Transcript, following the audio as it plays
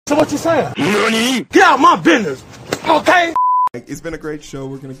So what you saying? Nani? Get out my business, okay? It's been a great show.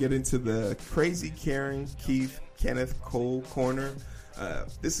 We're going to get into the crazy Karen, Keith, Kenneth, Cole corner.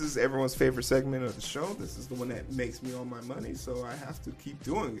 This is everyone's favorite segment of the show. This is the one that makes me all my money, so I have to keep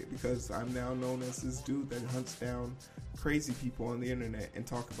doing it because I'm now known as this dude that hunts down crazy people on the internet and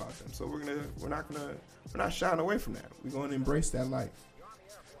talk about them. So we're not shying away from that. We're going to embrace that life.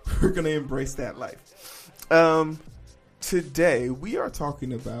 We're going to embrace that life. Today we are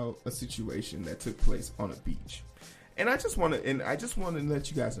talking about a situation that took place on a beach. And I just want to let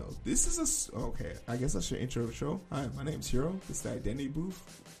you guys know, this is okay, I guess I should intro the show. Hi, my name's Hero. This is the Identity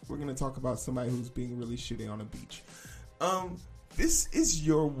Booth. We're going to talk about somebody who's being really shitty on a beach. This is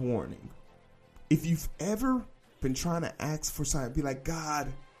your warning. If you've ever been trying to ask for something, be like, God,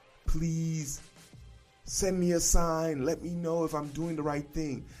 please send me a sign. Let me know if I'm doing the right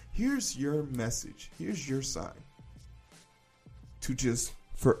thing. Here's your message. Here's your sign. To just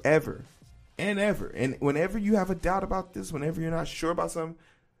forever and ever, and whenever you have a doubt about this, whenever you're not sure about something,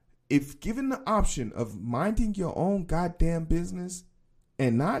 if given the option of minding your own goddamn business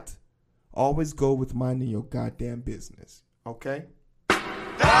and not, always go with minding your goddamn business. Okay?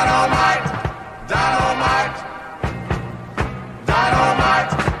 Dynamite!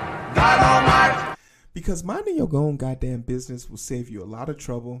 Because minding your own goddamn business will save you a lot of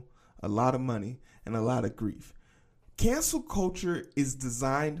trouble, a lot of money, and a lot of grief. Cancel culture is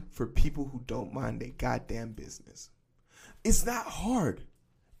designed for people who don't mind their goddamn business. It's not hard.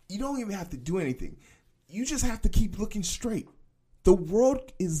 You don't even have to do anything. You just have to keep looking straight. The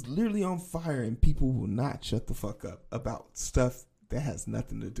world is literally on fire and people will not shut the fuck up about stuff that has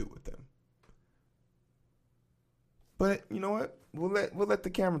nothing to do with them. But you know what? We'll let the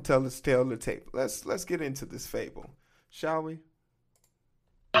camera tell its tale of the tape. Let's get into this fable, shall we?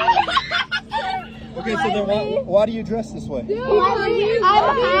 Okay, so then why do you dress this way? I'm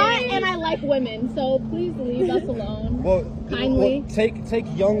hot and I like women, so please leave us alone. Kindly. Take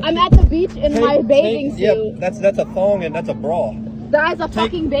young. I'm at the beach in my bathing suit. Yep, that's a thong and that's a bra. That is a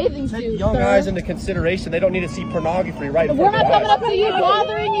fucking bathing suit. Take young guys into consideration. They don't need to see pornography right in We're front not of coming up to you,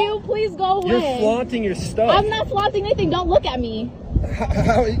 bothering you. Please go away. You're flaunting your stuff. I'm not flaunting anything. Don't look at me.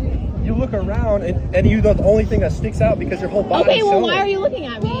 How you look around and you're the only thing that sticks out because your whole body. Okay, well, showing. why are you looking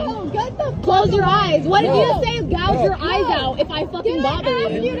at me? Close your eyes. What did you say? Gouge your eyes out if I fucking bother you.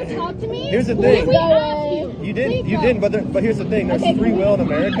 Did I ask you to talk to me? Here's the thing. You didn't. But here's the thing. There's free will in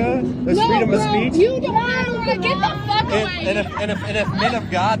America. There's freedom of speech. You don't get the fuck away. And if men of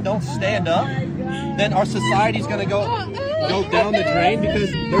God don't stand up, then our society's gonna go down the drain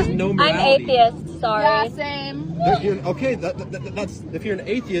because there's no morality. I'm atheist. Sorry. Yeah, same. Okay, that's if you're an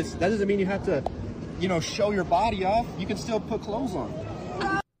atheist, that doesn't mean you have to, show your body off. You can still put clothes on.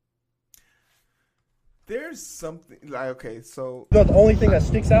 There's something like, okay, so the only thing that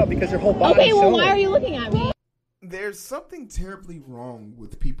sticks out because your whole body. Okay, well, why are you looking at me? There's something terribly wrong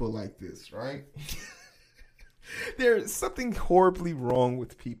with people like this, right? There's something horribly wrong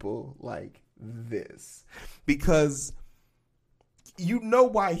with people like this because you know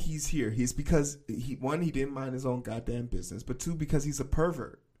why he's here. He's because he didn't mind his own goddamn business, but two, because he's a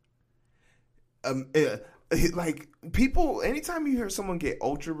pervert. Like people, anytime you hear someone get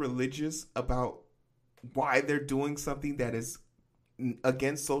ultra religious about why they're doing something that is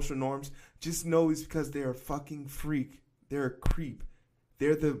against social norms, just know it's because they're a fucking freak. They're a creep.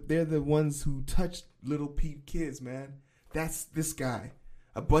 They're the ones who touch little kids, man. That's this guy.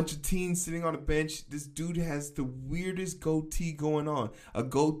 A bunch of teens sitting on a bench. This dude has the weirdest goatee going on. A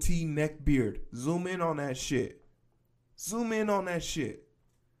goatee neck beard. Zoom in on that shit. Zoom in on that shit.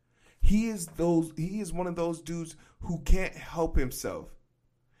 He is one of those dudes who can't help himself.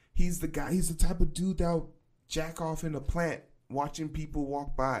 He's the guy. He's the type of dude that'll jack off in a plant watching people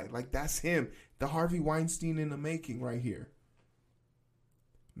walk by. Like, that's him. The Harvey Weinstein in the making right here.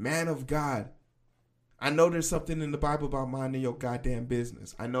 Man of God. I know there's something in the Bible about minding your goddamn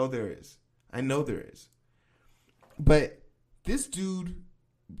business. I know there is. But this dude,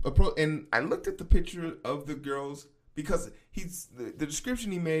 and I looked at the picture of the girls because the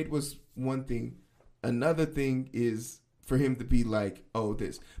description he made was one thing. Another thing is for him to be like, oh,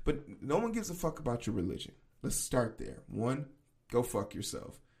 this. But no one gives a fuck about your religion. Let's start there. One, go fuck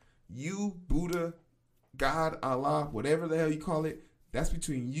yourself. You, Buddha, God, Allah, whatever the hell you call it, that's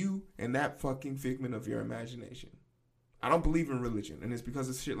between you and that fucking figment of your imagination. I don't believe in religion, and it's because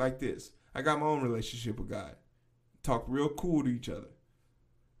of shit like this. I got my own relationship with God. Talk real cool to each other.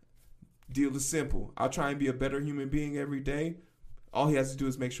 Deal is simple. I'll try and be a better human being every day. All he has to do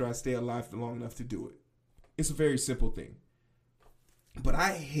is make sure I stay alive long enough to do it. It's a very simple thing. But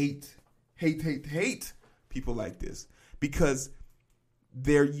I hate people like this because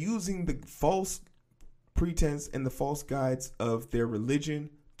they're using the false pretense and the false guides of their religion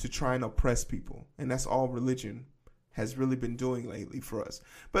to try and oppress people. And that's all religion has really been doing lately for us.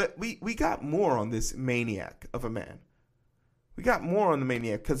 But we got more on this maniac of a man. We got more on the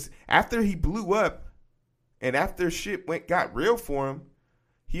maniac because after he blew up and after shit got real for him,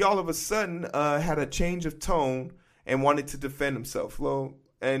 he all of a sudden had a change of tone and wanted to defend himself.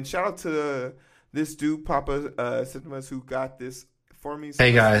 And shout out to this dude, Papa Septimus, who got this for me.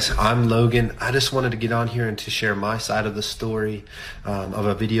 Hey guys, I'm Logan. I just wanted to get on here and to share my side of the story of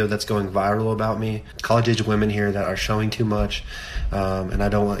a video that's going viral about me. College-age women here that are showing too much, and I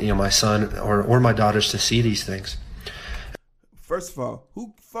don't want my son or my daughters to see these things. First of all,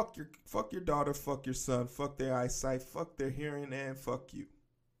 fuck your daughter, fuck your son, fuck their eyesight, fuck their hearing, and fuck you.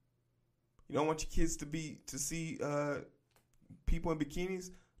 You don't want your kids to see people in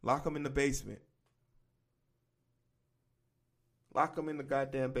bikinis? Lock them in the basement. Lock them in the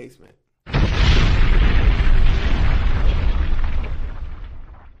goddamn basement.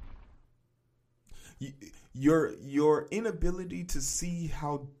 Your inability to see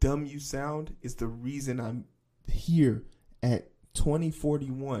how dumb you sound is the reason I'm here at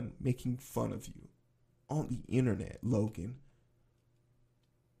 2041 making fun of you on the internet, Logan.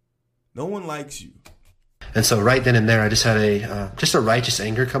 No one likes you. And so right then and there, I just had a righteous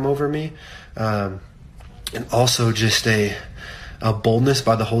anger come over me, and also just a boldness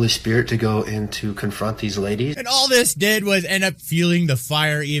by the Holy Spirit to go and to confront these ladies. And all this did was end up fueling the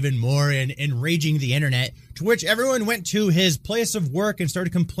fire even more and enraging the internet, to which everyone went to his place of work and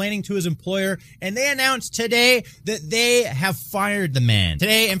started complaining to his employer, and they announced today that they have fired the man.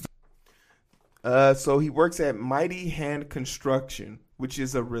 So he works at Mighty Hand Construction, which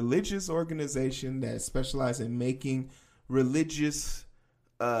is a religious organization that specializes in making religious,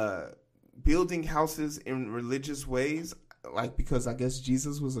 building houses in religious ways. Like, because I guess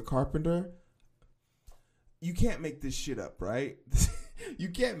Jesus was a carpenter. You can't make this shit up, right? You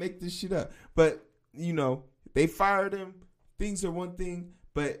can't make this shit up. But, they fired him. Things are one thing.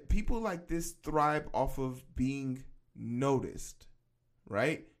 But people like this thrive off of being noticed,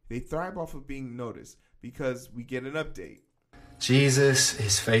 right? They thrive off of being noticed because we get an update. Jesus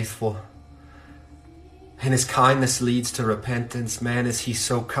is faithful, and his kindness leads to repentance. Man, is he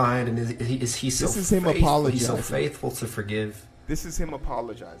so kind, and is he so faithful? This is him apologizing. He's so faithful to forgive. This is him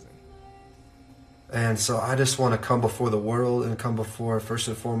apologizing. And so I just want to come before the world and come before, first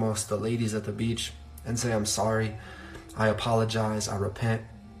and foremost, the ladies at the beach and say, I'm sorry. I apologize. I repent.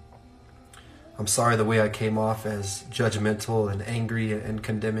 I'm sorry the way I came off as judgmental and angry and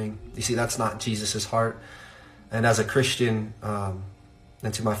condemning. You see, that's not Jesus's heart. And as a Christian,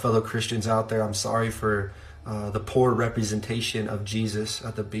 and to my fellow Christians out there, I'm sorry for the poor representation of Jesus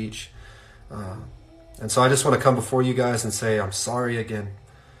at the beach. And so I just want to come before you guys and say, I'm sorry again.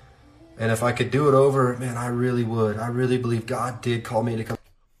 And if I could do it over, man, I really would. I really believe God did call me to come.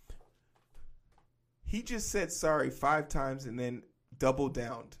 He just said sorry 5 times and then doubled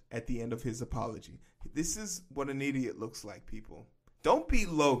down at the end of his apology. This is what an idiot looks like, people. Don't be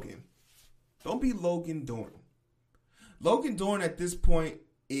Logan. Don't be Logan Dorn. Logan Dorn at this point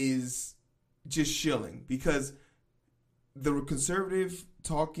is just shilling because the conservative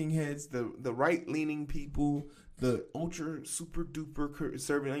talking heads, the right-leaning people, the ultra super duper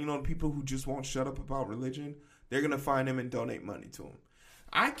conservative, the people who just won't shut up about religion, they're going to find him and donate money to him.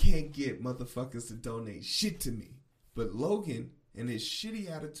 I can't get motherfuckers to donate shit to me. But Logan and his shitty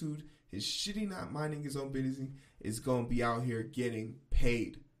attitude, his shitty not minding his own business, is going to be out here getting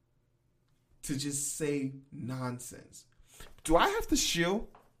paid to just say nonsense. Do I have to shill?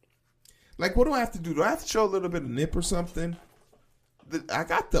 Like, what do I have to do? Do I have to show a little bit of nip or something? I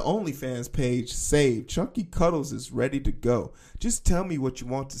got the OnlyFans page saved. Chunky Cuddles is ready to go. Just tell me what you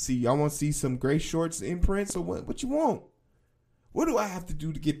want to see. Y'all want to see some gray shorts imprints or what? What you want? What do I have to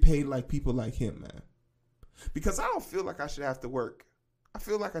do to get paid like people like him, man? Because I don't feel like I should have to work. I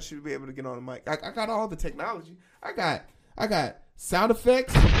feel like I should be able to get on the mic. I got all the technology. I got sound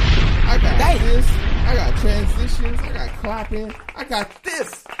effects. I got this. I got transitions. I got clapping. I got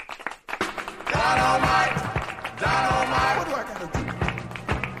this. Dynamite. Dynamite. What do I gotta do?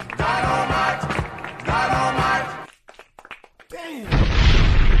 Dynamite. Dynamite. Damn.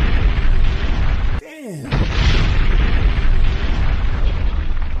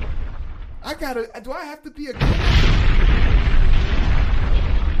 Do I have to be a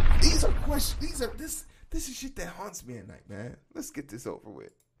These are questions. This is shit that haunts me at night, man. Let's get this over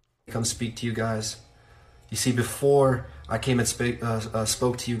with. Come speak to you guys. You see, before I came and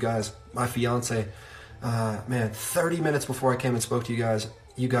spoke to you guys, my fiance, 30 minutes before I came and spoke to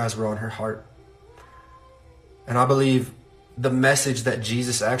you guys were on her heart. And I believe the message that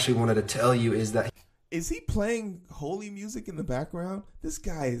Jesus actually wanted to tell you is that Is he playing holy music in the background? This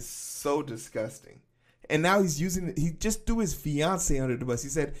guy is so disgusting. And now he just threw his fiance under the bus. He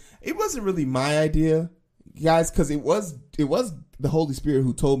said, it wasn't really my idea, guys, because it was the Holy Spirit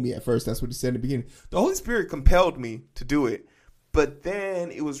who told me at first. That's what he said in the beginning. The Holy Spirit compelled me to do it. But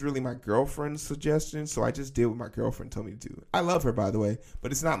then it was really my girlfriend's suggestion, so I just did what my girlfriend told me to do. I love her, by the way,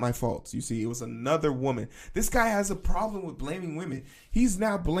 but it's not my fault. You see, it was another woman. This guy has a problem with blaming women. He's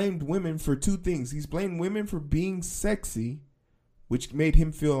now blamed women for two things. He's blamed women for being sexy, which made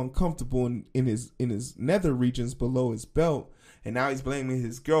him feel uncomfortable in his nether regions below his belt, and now he's blaming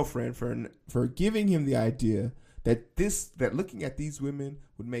his girlfriend for giving him the idea that looking at these women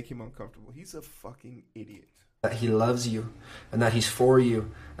would make him uncomfortable. He's a fucking idiot. that he loves you, and that he's for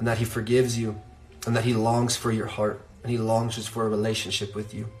you, and that he forgives you, and that he longs for your heart, and he longs just for a relationship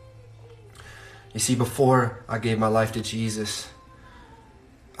with you. You see, before I gave my life to Jesus,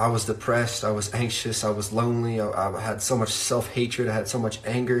 I was depressed, I was anxious, I was lonely, I had so much self-hatred, I had so much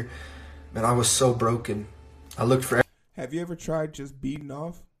anger, man, I was so broken. I looked for... Have you ever tried just beating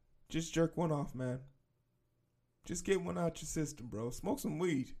off? Just jerk one off, man. Just get one out your system, bro. Smoke some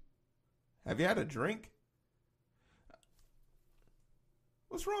weed. Have you had a drink?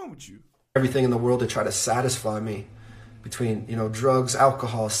 What's wrong with you? Everything in the world to try to satisfy me, between, drugs,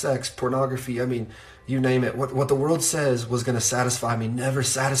 alcohol, sex, pornography. I mean, you name it. What the world says was going to satisfy me never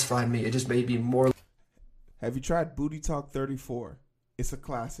satisfied me. It just made me more. Have you tried Booty Talk 34? It's a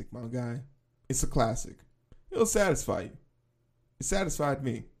classic, my guy. It's a classic. It'll satisfy you. It satisfied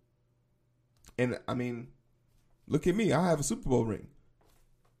me. And I mean, look at me. I have a Super Bowl ring.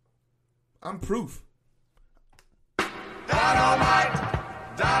 I'm proof. Dynamite.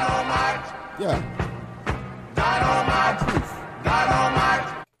 Yeah. Dynamite.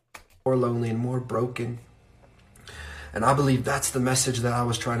 More lonely and more broken. And I believe that's the message that I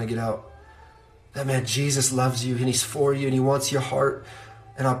was trying to get out. That, man, Jesus loves you and he's for you and he wants your heart.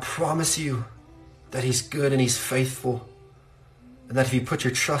 And I promise you that he's good and he's faithful. And that if you put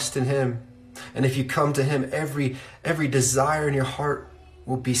your trust in him and if you come to him, every desire in your heart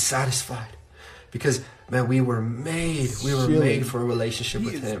will be satisfied. Because, man, we were made for a relationship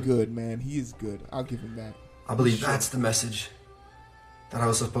with him. He is good, man. He is good. I'll give him that. I believe that's the message that I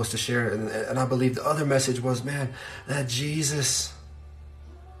was supposed to share. And I believe the other message was, man, that Jesus,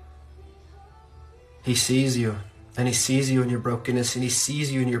 he sees you. And he sees you in your brokenness. And he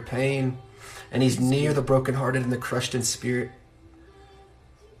sees you in your pain. And he's near the brokenhearted and the crushed in spirit.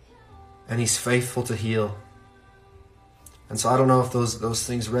 And he's faithful to heal. And so I don't know if those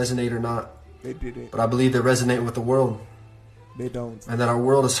things resonate or not. They didn't. But I believe they resonate with the world. They don't. And that our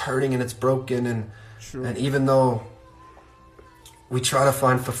world is hurting and it's broken. And even though we try to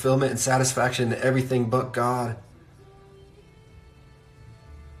find fulfillment and satisfaction in everything but God,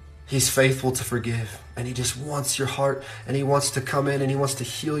 he's faithful to forgive. And he just wants your heart. And he wants to come in and he wants to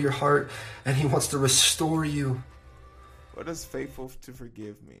heal your heart. And he wants to restore you. What does faithful to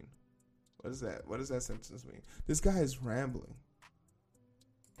forgive mean? What is that? What does that sentence mean? This guy is rambling.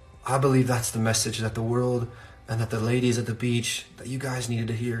 I believe that's the message that the world and that the ladies at the beach, that you guys needed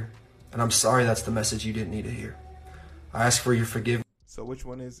to hear. And I'm sorry that's the message you didn't need to hear. I ask for your forgiveness. So which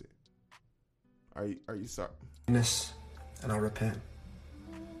one is it? Are you sorry? And I repent.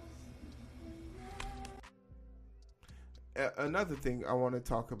 Another thing I want to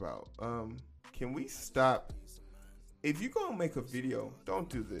talk about. Can we stop? If you're going to make a video, don't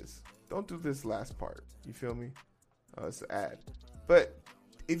do this. Don't do this last part. You feel me? It's an ad. But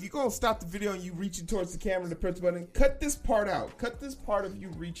if you're going to stop the video and you reaching towards the camera to press the button, cut this part out. Cut this part of you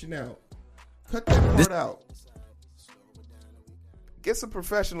reaching out. Cut that part out. Get some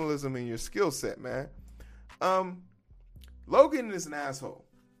professionalism in your skill set, man. Logan is an asshole.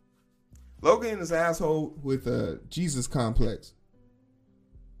 Logan is an asshole with a Jesus complex.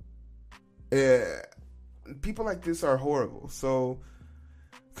 People like this are horrible. So,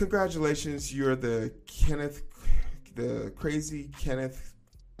 congratulations, you're the crazy Kenneth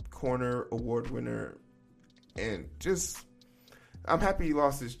Corner Award winner, and just I'm happy he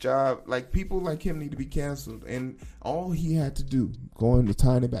lost his job. Like, people like him need to be canceled, and all he had to do, going to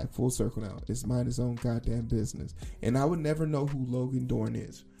tying it back full circle now, is mind his own goddamn business. And I would never know who Logan Dorn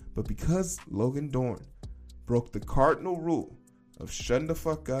is, but because Logan Dorn broke the cardinal rule of shutting the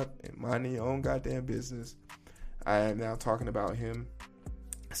fuck up and minding your own goddamn business, I am now talking about him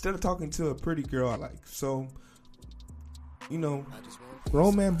instead of talking to a pretty girl I like. So,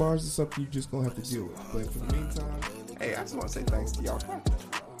 grown man bars is something you're just gonna have to deal with. But for the meantime, hey, I just want to say thanks to y'all.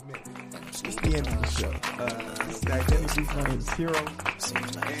 It's the end of the show. This is the Identity Beef. My name is Hero. And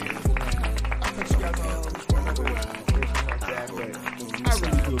I'll catch you guys on another one. I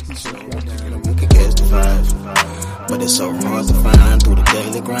really do appreciate that. We can catch the vibes, but it's so hard to find through the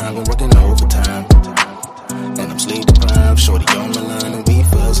daily grind. We're working overtime, and I'm sleep deprived. Shorty on my line, and we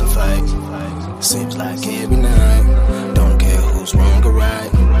fuss and fight. Seems like every night. Don't care who's wrong or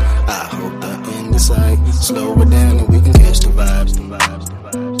right. I hope the end is sight. Slow it down, and we can catch the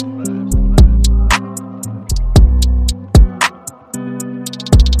vibes.